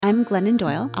I'm Glennon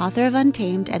Doyle, author of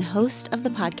Untamed and host of the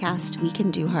podcast We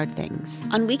Can Do Hard Things.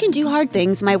 On We Can Do Hard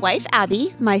Things, my wife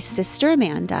Abby, my sister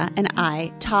Amanda, and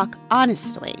I talk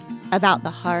honestly about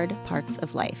the hard parts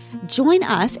of life. Join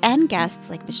us and guests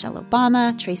like Michelle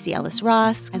Obama, Tracy Ellis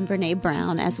Ross, and Brene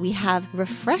Brown as we have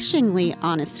refreshingly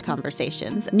honest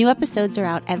conversations. New episodes are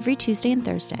out every Tuesday and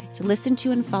Thursday, so listen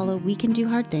to and follow We Can Do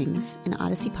Hard Things, an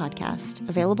Odyssey podcast,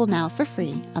 available now for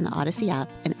free on the Odyssey app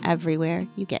and everywhere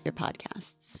you get your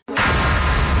podcasts.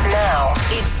 Now,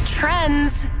 it's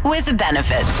Trends with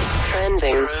Benefits.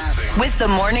 Trending with the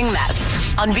Morning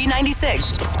Mess on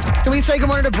B96. Can we say good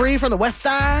morning to Bree from the West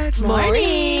Side?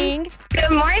 Morning.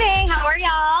 Good morning. How are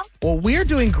y'all? Well, we're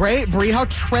doing great. Bree, how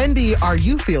trendy are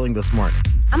you feeling this morning?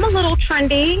 I'm a little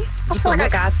trendy. I Just feel like a I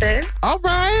got this. All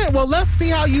right. Well, let's see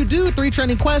how you do. 3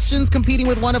 trending questions, competing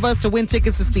with one of us to win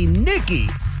tickets to see Nicki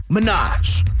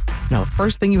Minaj. Now, the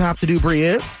first thing you have to do, Bree,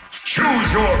 is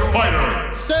choose your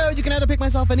fighter. So you can either pick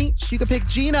myself and each. You can pick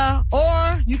Gina,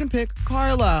 or you can pick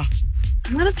Carla.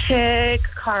 I'm going to pick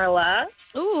Carla.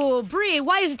 Ooh, Bree,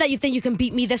 why is it that you think you can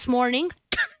beat me this morning?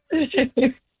 I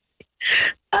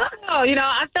don't know.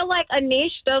 I feel like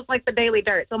Anish does like the daily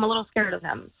dirt, so I'm a little scared of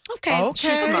him. Okay.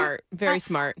 She's smart. Very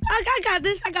smart. I got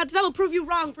this. I'm going to prove you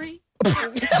wrong, Bree.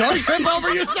 Don't trip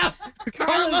over yourself.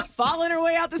 Carla's falling her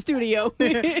way out the studio.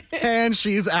 And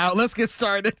she's out. Let's get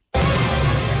started.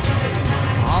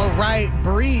 All right,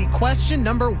 Bree, question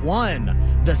number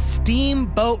 1. The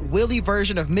Steamboat Willie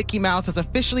version of Mickey Mouse has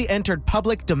officially entered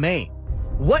public domain.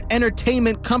 What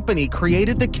entertainment company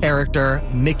created the character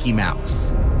Mickey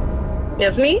Mouse?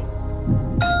 Disney?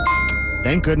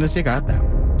 Thank goodness you got that.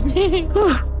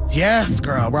 Yes,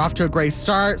 girl, we're off to a great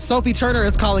start. Sophie Turner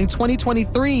is calling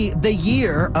 2023 the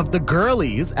year of the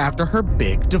girlies after her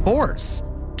big divorce.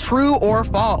 True or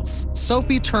false?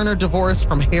 Sophie Turner divorced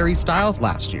from Harry Styles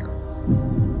last year.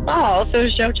 Oh, so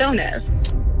it's Joe Jonas.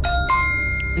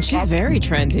 And she's very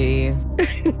trendy.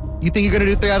 You think you're going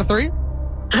to do 3 out of 3?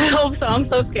 I hope so. I'm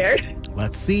so scared.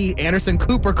 Let's see. Anderson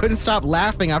Cooper couldn't stop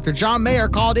laughing after John Mayer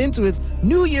called into his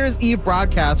New Year's Eve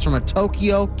broadcast from a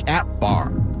Tokyo cat bar.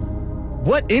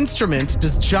 What instrument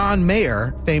does John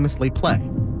Mayer famously play?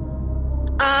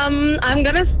 I'm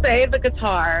going to say the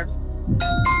guitar.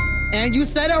 And you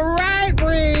said it right,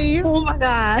 Bree. Oh, my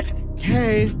God.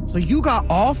 Okay, so you got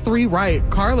all 3 right.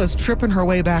 Carla's tripping her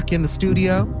way back in the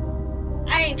studio.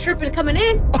 I ain't tripping coming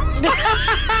in.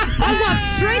 I walk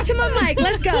straight to my mic.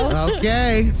 Let's go.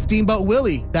 Okay, Steamboat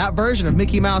Willie. That version of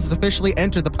Mickey Mouse has officially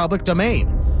entered the public domain.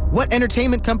 What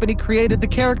entertainment company created the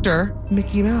character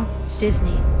Mickey Mouse?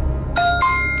 Disney.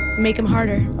 Make him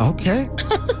harder. Okay.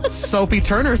 Sophie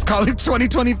Turner's calling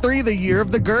 2023 the year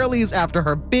of the girlies after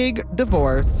her big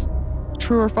divorce.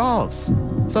 True or false?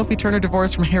 Sophie Turner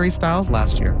divorced from Harry Styles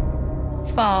last year.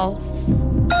 False.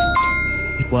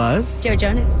 It was Joe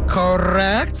Jonas.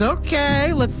 correct.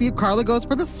 Okay, let's see if Carla goes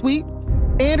for the sweep.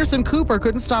 Anderson Cooper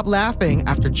couldn't stop laughing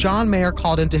after John Mayer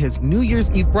called into his New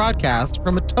Year's Eve broadcast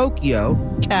from a Tokyo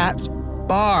cat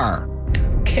bar.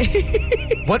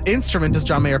 Okay. What instrument does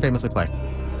John Mayer famously play?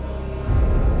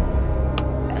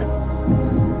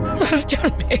 That's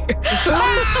John Mayer.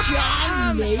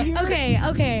 John Mayer?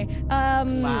 Okay.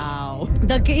 Wow.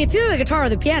 It's either the guitar or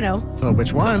the piano. So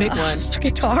which one? Big one. The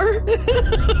guitar?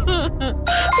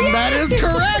 That is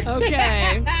correct.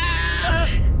 Okay.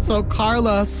 So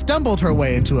Carla stumbled her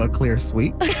way into a clear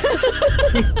sweep.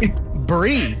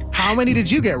 Bree, how many did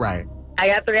you get right? I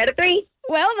got 3 out of 3.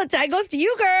 Well, the tie goes to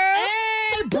you, girl.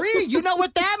 Hey, Bree, you know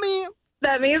what that means?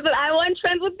 That means that I won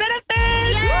Trends with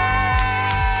Benefits.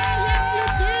 Yes,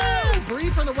 you do. Bree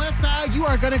from the West Side, you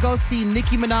are going to go see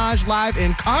Nicki Minaj live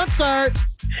in concert.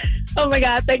 Oh, my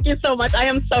God. Thank you so much. I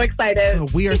am so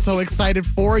excited. We are so excited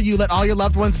for you. Let all your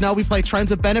loved ones know we play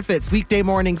Trends with Benefits weekday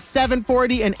mornings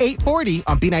 7:40 and 8:40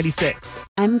 on B96.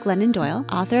 I'm Glennon Doyle,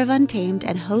 author of Untamed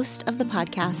and host of the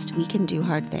podcast We Can Do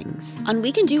Hard Things. On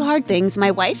We Can Do Hard Things,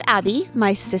 my wife Abby,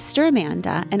 my sister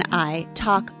Amanda, and I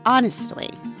talk honestly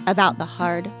about the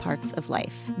hard parts of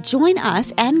life. Join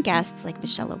us and guests like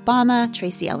Michelle Obama,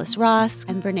 Tracy Ellis Ross,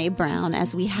 and Brene Brown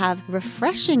as we have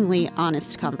refreshingly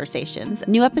honest conversations.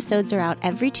 New episodes are out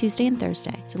every Tuesday and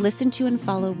Thursday, so listen to and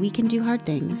follow We Can Do Hard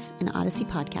Things, an Odyssey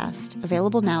podcast,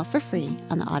 available now for free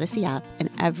on the Odyssey app and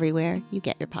everywhere you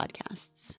get your podcasts.